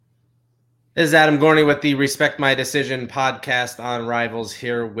This is Adam Gorney with the Respect My Decision podcast on Rivals,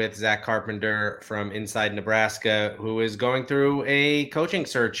 here with Zack Carpenter from inside Nebraska, who is going through a coaching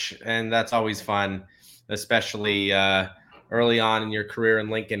search. And that's always fun, especially early on in your career in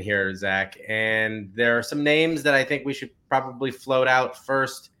Lincoln here, Zack. And there are some names that I think we should probably float out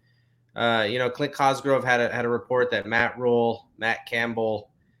first. Clint Cosgrove had a report that Matt Rule, Matt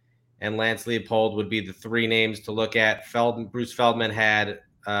Campbell, and Lance Leopold would be the three names to look at. Bruce Feldman had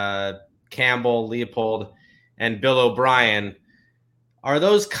Campbell, Leopold, and Bill O'Brien. Are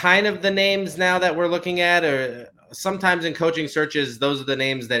those kind of the names now that we're looking at, or sometimes in coaching searches, those are the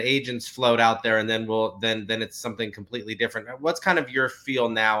names that agents float out there, and then it's something completely different? What's kind of your feel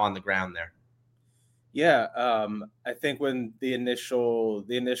now on the ground there? Yeah, I think when the initial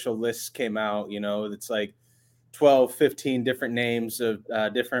lists came out, it's like 12, 15 different names of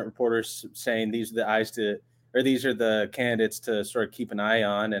different reporters saying these are the eyes to, or these are the candidates to sort of keep an eye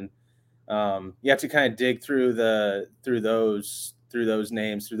on, and you have to kind of dig through those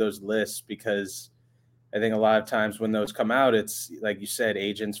names, through those lists, because I think a lot of times when those come out, it's like you said,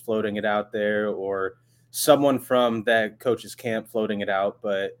 agents floating it out there, or someone from that coach's camp floating it out.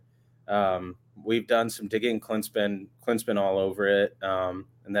 But we've done some digging. Clint's been all over it, and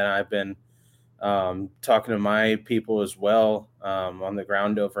then I've been talking to my people as well on the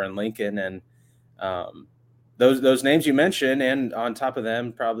ground over in Lincoln, and those names you mentioned, and on top of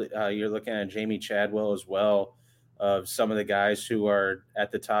them, probably you're looking at Jamie Chadwell as well, of some of the guys who are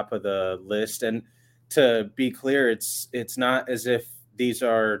at the top of the list. And to be clear, it's not as if these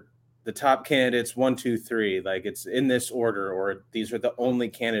are the top candidates, 1, 2, 3, like it's in this order, or these are the only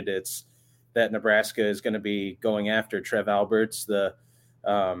candidates that Nebraska is going to be going after. Trev Alberts, the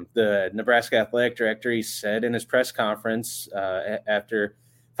Nebraska athletic director, he said in his press conference after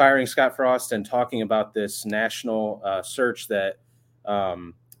firing Scott Frost and talking about this national search that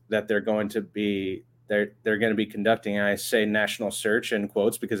they're going to be conducting. And I say national search in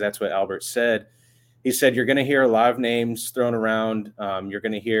quotes because that's what Albert said. He said you're going to hear a lot of names thrown around. You're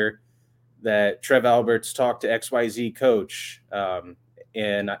going to hear that Trev Alberts talked to XYZ coach,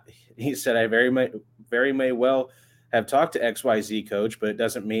 and he said I very may well have talked to XYZ coach, but it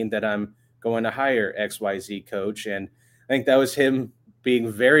doesn't mean that I'm going to hire XYZ coach. And I think that was him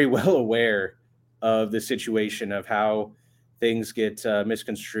being very well aware of the situation of how things get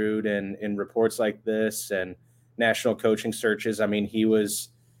misconstrued in reports like this and national coaching searches. I mean, he was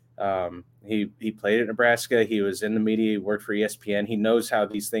he played at Nebraska. He was in the media. He worked for ESPN. He knows how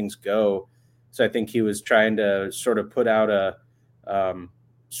these things go. So I think he was trying to sort of put out a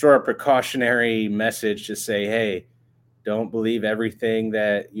sort of precautionary message to say, hey, don't believe everything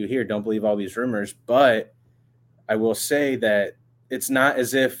that you hear. Don't believe all these rumors. But I will say that it's not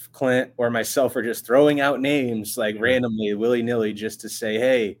as if Clint or myself are just throwing out names like randomly, willy-nilly, just to say,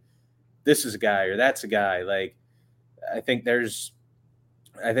 hey, this is a guy or that's a guy. Like, I think there's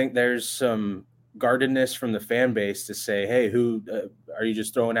some guardedness from the fan base to say, hey, who are you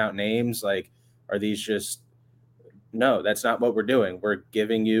just throwing out names? Like, are these just, no, that's not what we're doing. We're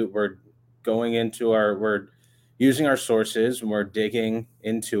using our sources, and we're digging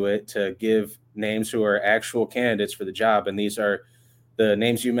into it to give names who are actual candidates for the job. And these are the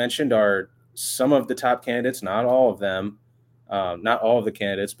names you mentioned are some of the top candidates, not all of them, not all of the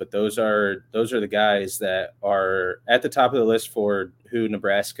candidates, but those are the guys that are at the top of the list for who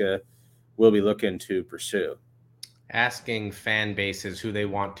Nebraska will be looking to pursue. Asking fan bases who they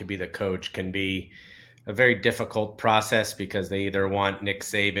want to be the coach can be a very difficult process because they either want Nick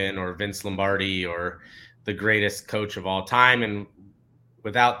Saban or Vince Lombardi or the greatest coach of all time. And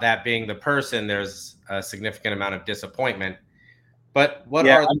without that being the person, there's a significant amount of disappointment. But what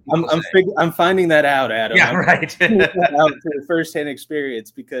Yeah, are I'm finding that out, Adam. Yeah, right. Out to firsthand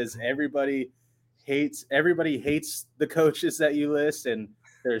experience, because everybody hates the coaches that you list, and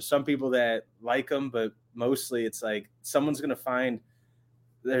there's some people that like them, but mostly it's like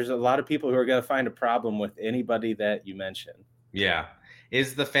there's a lot of people who are going to find a problem with anybody that you mention. Yeah.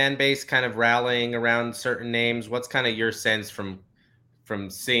 Is the fan base kind of rallying around certain names? What's kind of your sense from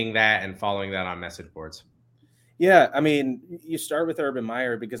seeing that and following that on message boards? Yeah, I mean, you start with Urban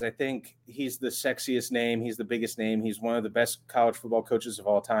Meyer because I think he's the sexiest name. He's the biggest name. He's one of the best college football coaches of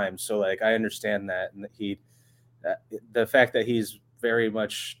all time. So, like, I understand that, and the fact that he's very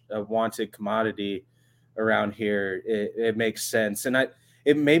much a wanted commodity around here, it makes sense. And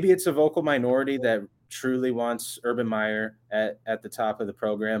maybe it's a vocal minority that truly wants Urban Meyer at the top of the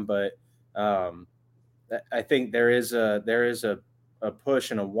program, but I think there is a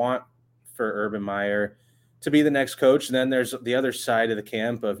push and a want for Urban Meyer to be the next coach. And then there's the other side of the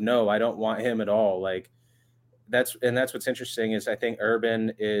camp of, no, I don't want him at all. Like, that's what's interesting is I think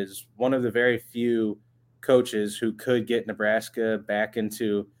Urban is one of the very few coaches who could get Nebraska back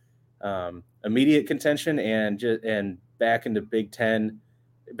into immediate contention and back into Big Ten,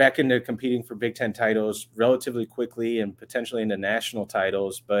 back into competing for Big Ten titles relatively quickly and potentially into national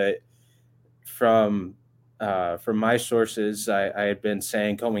titles. But from my sources, I had been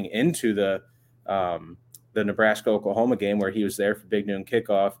saying going into the Nebraska-Oklahoma game where he was there for Big Noon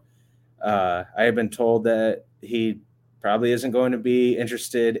kickoff, I had been told that he probably isn't going to be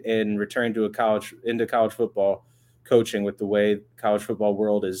interested in returning to into college football coaching with the way college football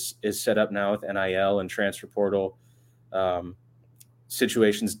world is set up now with NIL and transfer portal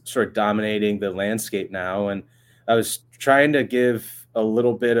situations sort of dominating the landscape now. And I was trying to give a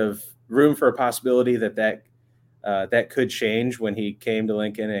little bit of room for a possibility that could change when he came to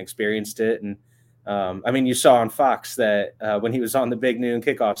Lincoln and experienced it. And I mean, you saw on Fox that when he was on the Big Noon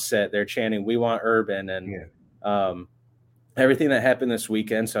kickoff set, they're chanting, "We want Urban," and everything that happened this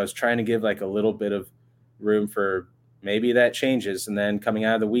weekend. So I was trying to give like a little bit of room for maybe that changes. And then coming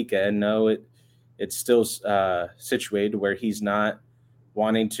out of the weekend, no, it's still situated where he's not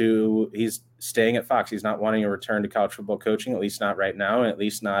wanting to. He's staying at Fox. He's not wanting to return to college football coaching, at least not right now, and at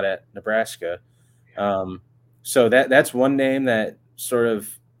least not at Nebraska. So that's one name that sort of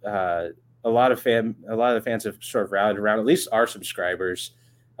a lot of the fans have sort of rallied around, at least our subscribers.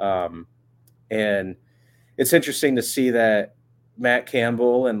 And it's interesting to see that Matt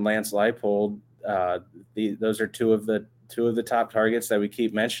Campbell and Lance Leipold, those are two of the top targets that we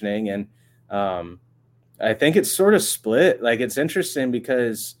keep mentioning. And I think it's sort of split. Like, it's interesting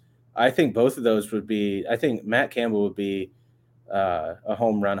because I think both of those I think Matt Campbell would be a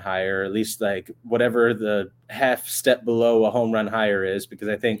home run hire, at least like whatever the half step below a home run hire is, because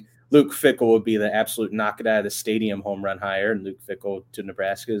I think Luke Fickell would be the absolute knock it out of the stadium home run hire, and Luke Fickell to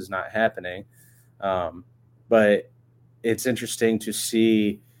Nebraska is not happening. But it's interesting to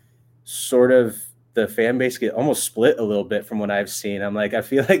see sort of the fan base get almost split a little bit from what I've seen. I'm like, I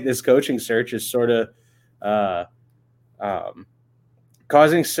feel like this coaching search is sort of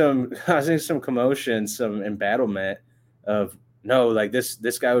causing some commotion, some embattlement of, no, like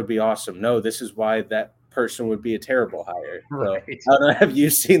this guy would be awesome. No, this is why that person would be a terrible hire. Right. So, I don't know, have you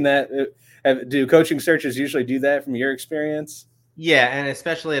seen that? Do coaching searches usually do that from your experience? Yeah, and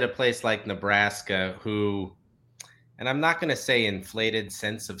especially at a place like Nebraska, who, and I'm not going to say inflated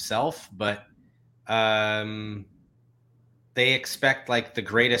sense of self, but they expect like the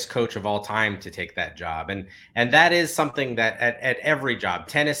greatest coach of all time to take that job. And that is something that at every job,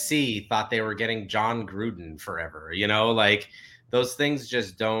 Tennessee thought they were getting John Gruden forever, like those things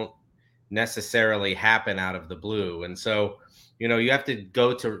just don't necessarily happen out of the blue. And so, you have to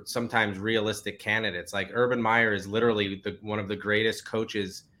go to sometimes realistic candidates. Like Urban Meyer is literally one of the greatest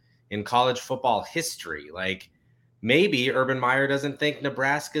coaches in college football history. Like, maybe Urban Meyer doesn't think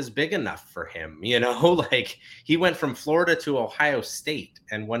Nebraska's big enough for him. Like he went from Florida to Ohio State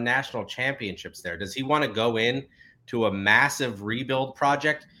and won national championships there. Does he want to go in to a massive rebuild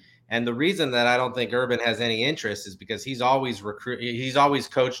project? And the reason that I don't think Urban has any interest is because he's always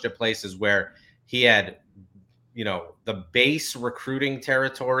coached at places where he had, the base recruiting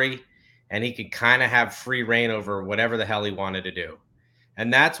territory, and he could kind of have free reign over whatever the hell he wanted to do.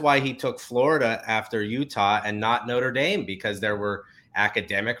 And that's why he took Florida after Utah and not Notre Dame, because there were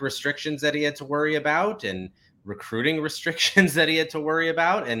academic restrictions that he had to worry about and recruiting restrictions that he had to worry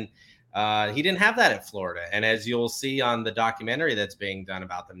about. And he didn't have that at Florida. And as you'll see on the documentary that's being done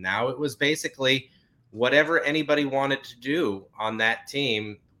about them now, it was basically whatever anybody wanted to do on that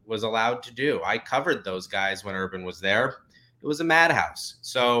team was allowed to do. I covered those guys when Urban was there. It was a madhouse.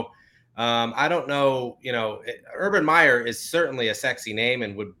 So I don't know, Urban Meyer is certainly a sexy name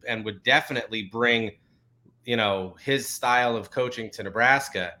and would definitely bring, his style of coaching to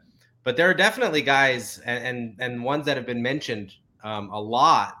Nebraska. But there are definitely guys and ones that have been mentioned a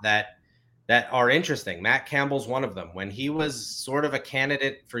lot that are interesting. Matt Campbell's one of them. When he was sort of a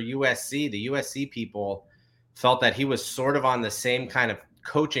candidate for USC, the USC people felt that he was sort of on the same kind of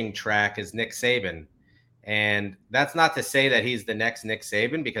coaching track as Nick Saban. And that's not to say that he's the next Nick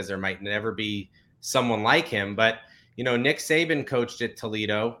Saban, because there might never be someone like him. But, Nick Saban coached at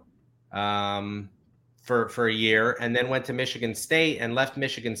Toledo for a year and then went to Michigan State and left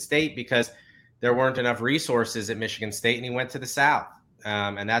Michigan State because there weren't enough resources at Michigan State, and he went to the South.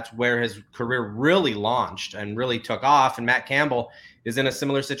 And that's where his career really launched and really took off. And Matt Campbell is in a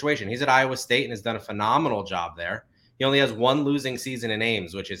similar situation. He's at Iowa State and has done a phenomenal job there. He only has one losing season in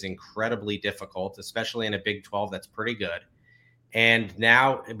Ames, which is incredibly difficult, especially in a Big 12 that's pretty good. And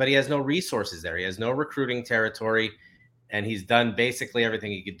now, but he has no resources there. He has no recruiting territory, and he's done basically everything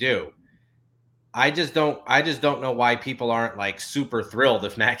he could do. I just don't know why people aren't like super thrilled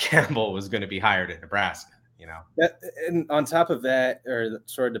if Matt Campbell was going to be hired at Nebraska, you know. And on top of that, or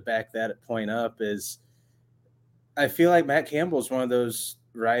sort of to back that point up, is I feel like Matt Campbell is one of those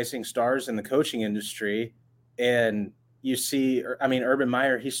rising stars in the coaching industry. And you see, I mean, Urban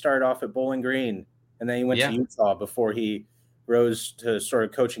Meyer, he started off at Bowling Green and then he went to Yeah. Utah before he rose to sort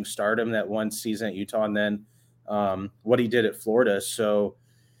of coaching stardom that one season at Utah, and then what he did at Florida. So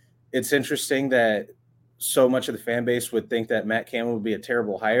it's interesting that so much of the fan base would think that Matt Campbell would be a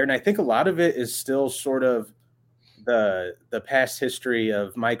terrible hire. And I think a lot of it is still sort of the past history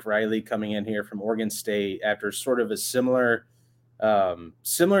of Mike Riley coming in here from Oregon State after sort of a similar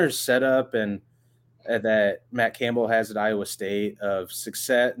setup and that Matt Campbell has at Iowa State of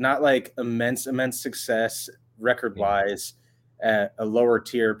success, not like immense success record wise at a lower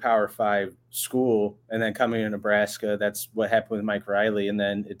tier Power 5 school, and then coming to Nebraska. That's what happened with Mike Riley, and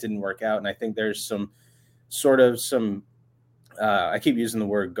then it didn't work out. And I think there's some I keep using the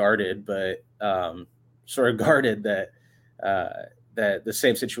word guarded, but sort of guarded that that the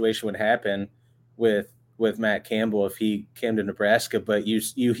same situation would happen with Matt Campbell if he came to Nebraska. But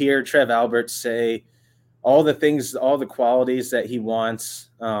you hear Trev Alberts say all the things, all the qualities that he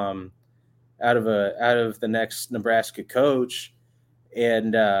wants out of the next Nebraska coach,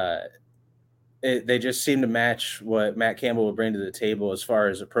 and they just seem to match what Matt Campbell would bring to the table as far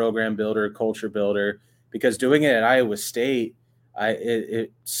as a program builder, culture builder. Because doing it at Iowa State,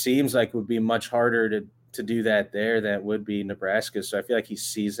 it seems like it would be much harder to do that there than it would be Nebraska. So I feel like he's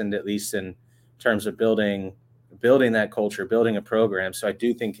seasoned, at least in terms of building that culture, building a program. So I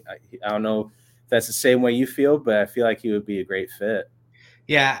do think, I don't know if that's the same way you feel, but I feel like he would be a great fit.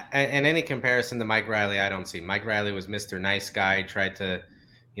 Yeah, and any comparison to Mike Riley, I don't see. Mike Riley was Mr. Nice Guy, tried to,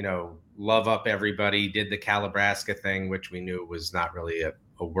 love up everybody, did the Calabrasca thing, which we knew was not really a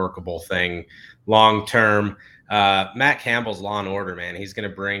workable thing long term. Matt Campbell's Law and Order, man. He's going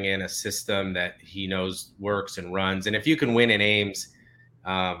to bring in a system that he knows works and runs. And if you can win in Ames,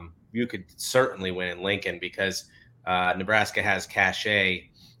 you could certainly win in Lincoln, because Nebraska has cachet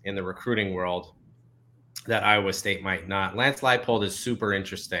in the recruiting world that Iowa State might not. Lance Leipold is super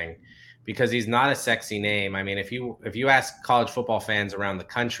interesting because he's not a sexy name. I mean, if you ask college football fans around the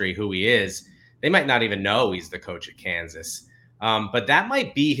country who he is, they might not even know he's the coach at Kansas. But that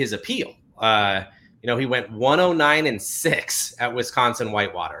might be his appeal. He went 109-6 at Wisconsin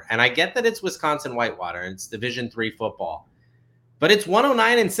Whitewater, and I get that it's Wisconsin Whitewater and it's Division III football, but it's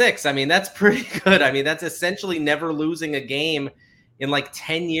 109-6. I mean, that's pretty good. I mean, that's essentially never losing a game in like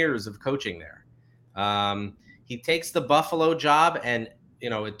 10 years of coaching there. He takes the Buffalo job, and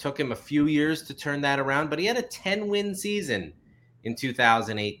it took him a few years to turn that around, but he had a 10-win season in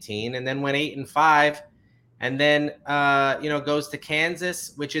 2018 and then went 8-5. And then, goes to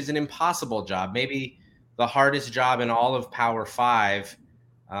Kansas, which is an impossible job, maybe the hardest job in all of Power 5.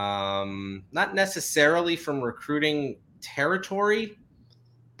 Not necessarily from recruiting territory,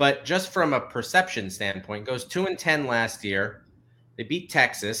 but just from a perception standpoint. Goes 2-10 last year. They beat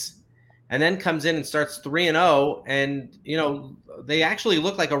Texas, and then comes in and starts 3-0. And, they actually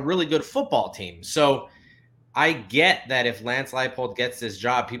look like a really good football team. So I get that if Lance Leipold gets this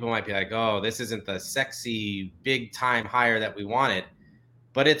job, people might be like, oh, this isn't the sexy big time hire that we wanted.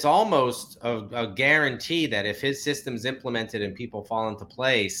 But it's almost a guarantee that if his system's implemented and people fall into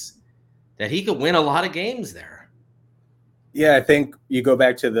place, that he could win a lot of games there. Yeah, I think you go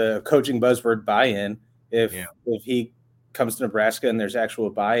back to the coaching buzzword buy-in. If he comes to Nebraska and there's actual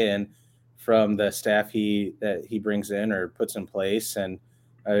buy-in from the staff that he brings in or puts in place, and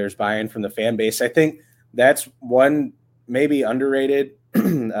there's buy-in from the fan base, I think that's one maybe underrated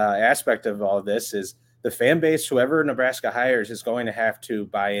aspect of all of this is the fan base. Whoever Nebraska hires is going to have to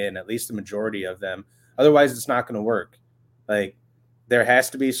buy in, at least the majority of them. Otherwise, it's not going to work. Like, there has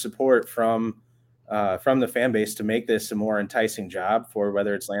to be support from the fan base to make this a more enticing job for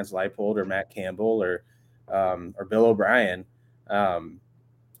whether it's Lance Leipold or Matt Campbell or Bill O'Brien.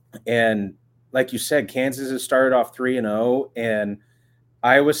 And like you said, Kansas has started off 3-0, and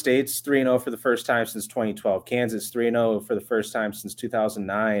Iowa State's 3-0 for the first time since 2012. Kansas 3-0 for the first time since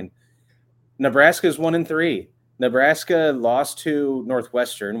 2009. Nebraska's 1-3. Nebraska lost to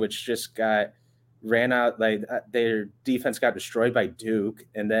Northwestern, which just got ran out. Like, their defense got destroyed by Duke,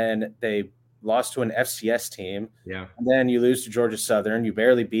 and then they lost to an FCS team. Yeah. And then you lose to Georgia Southern. You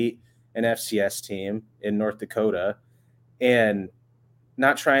barely beat an FCS team in North Dakota. And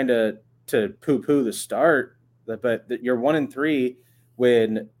not trying to poo-poo the start, but you're 1-3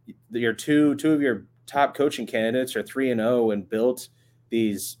 when your two of your top coaching candidates are 3-0 and built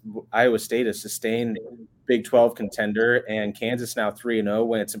these Iowa State a sustained Big 12 contender, and Kansas now 3-0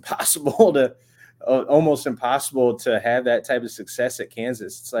 when it's impossible almost impossible to have that type of success at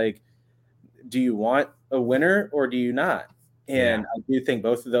Kansas. It's like, do you want a winner or do you not? And I do think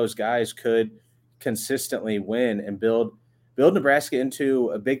both of those guys could consistently win and build Nebraska into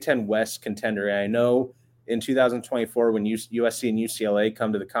a Big Ten West contender. And I know in 2024, when USC and UCLA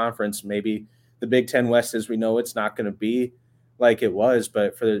come to the conference, maybe the Big Ten West, as we know, it's not going to be like it was.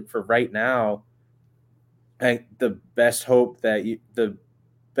 But for right now, I think the best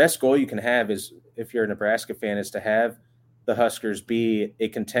goal you can have is, if you're a Nebraska fan, is to have the Huskers be a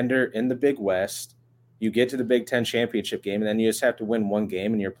contender in the Big West. You get to the Big Ten championship game, and then you just have to win one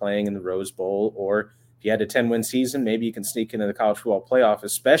game, and you're playing in the Rose Bowl. Or if you had a 10-win season, maybe you can sneak into the college football playoff,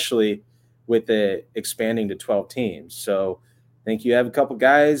 especially with it expanding to 12 teams. So I think you have a couple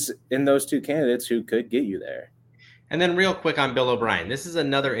guys in those two candidates who could get you there. And then real quick on Bill O'Brien, this is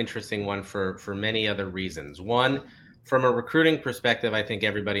another interesting one for many other reasons. One, from a recruiting perspective, I think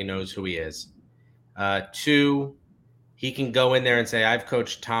everybody knows who he is. Two, he can go in there and say, I've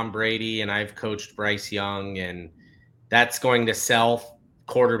coached Tom Brady and I've coached Bryce Young, and that's going to sell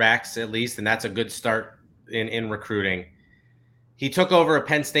quarterbacks at least, and that's a good start in recruiting. He took over a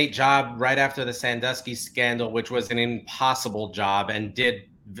Penn State job right after the Sandusky scandal, which was an impossible job, and did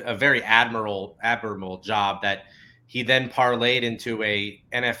a very admirable job that he then parlayed into a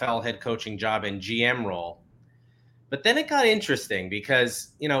NFL head coaching job and GM role. But then it got interesting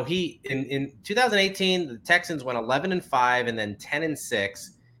because, he in 2018, the Texans went 11-5 and then 10-6.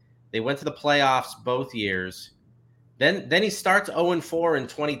 They went to the playoffs both years. Then he starts 0-4 in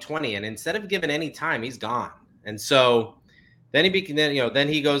 2020, and instead of giving any time, he's gone. And so then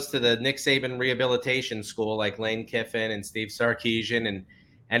he goes to the Nick Saban rehabilitation school, like Lane Kiffin and Steve Sarkisian,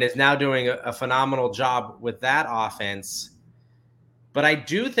 and is now doing a phenomenal job with that offense. But I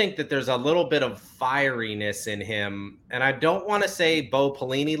do think that there's a little bit of fieriness in him. And I don't want to say Bo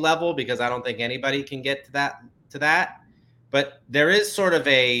Pelini level, because I don't think anybody can get to that. But there is sort of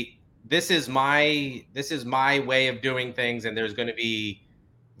this is my way of doing things, and there's going to be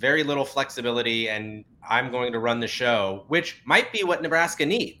very little flexibility, and I'm going to run the show, which might be what Nebraska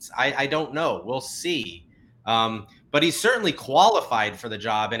needs. I don't know. We'll see. But he's certainly qualified for the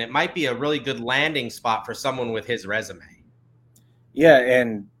job, and it might be a really good landing spot for someone with his resume. Yeah,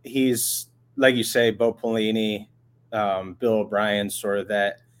 and he's, like you say, Bo Pelini, Bill O'Brien, sort of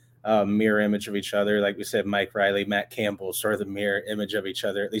that mirror image of each other. Like we said, Mike Riley, Matt Campbell, sort of the mirror image of each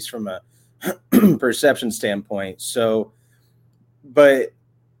other, at least from a perception standpoint. So, but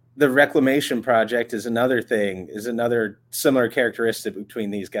the reclamation project is another similar characteristic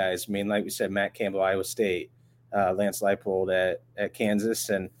between these guys. I mean, like we said, Matt Campbell, Iowa State, Lance Leipold at Kansas,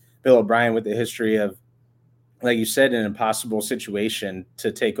 and Bill O'Brien with the history of, like you said, an impossible situation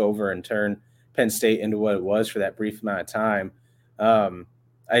to take over and turn Penn State into what it was for that brief amount of time.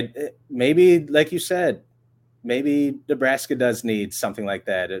 Maybe, like you said, maybe Nebraska does need something like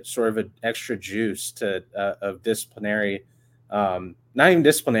that. It's sort of an extra juice of disciplinary, not even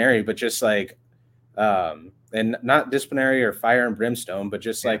disciplinary, but just like, and not disciplinary or fire and brimstone, but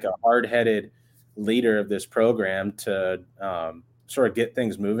just like a hard-headed leader of this program to sort of get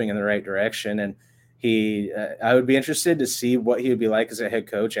things moving in the right direction. And I would be interested to see what he would be like as a head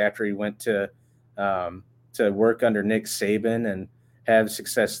coach after he went to work under Nick Saban and have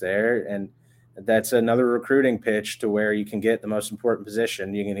success there. And that's another recruiting pitch to where you can get the most important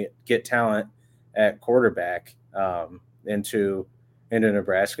position. You can get talent at quarterback into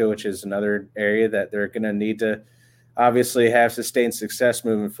Nebraska, which is another area that they're going to need to obviously have sustained success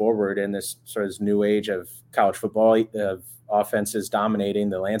moving forward in this sort of new age of college football, of offenses dominating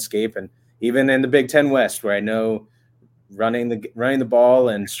the landscape. And even in the Big Ten West, where I know running the ball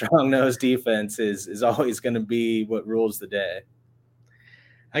and strong-nosed defense is always going to be what rules the day.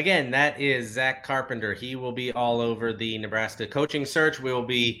 Again, that is Zack Carpenter. He will be all over the Nebraska coaching search. We will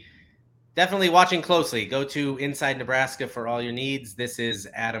be definitely watching closely. Go to Inside Nebraska for all your needs. This is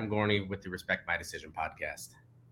Adam Gorney with the Respect My Decision podcast.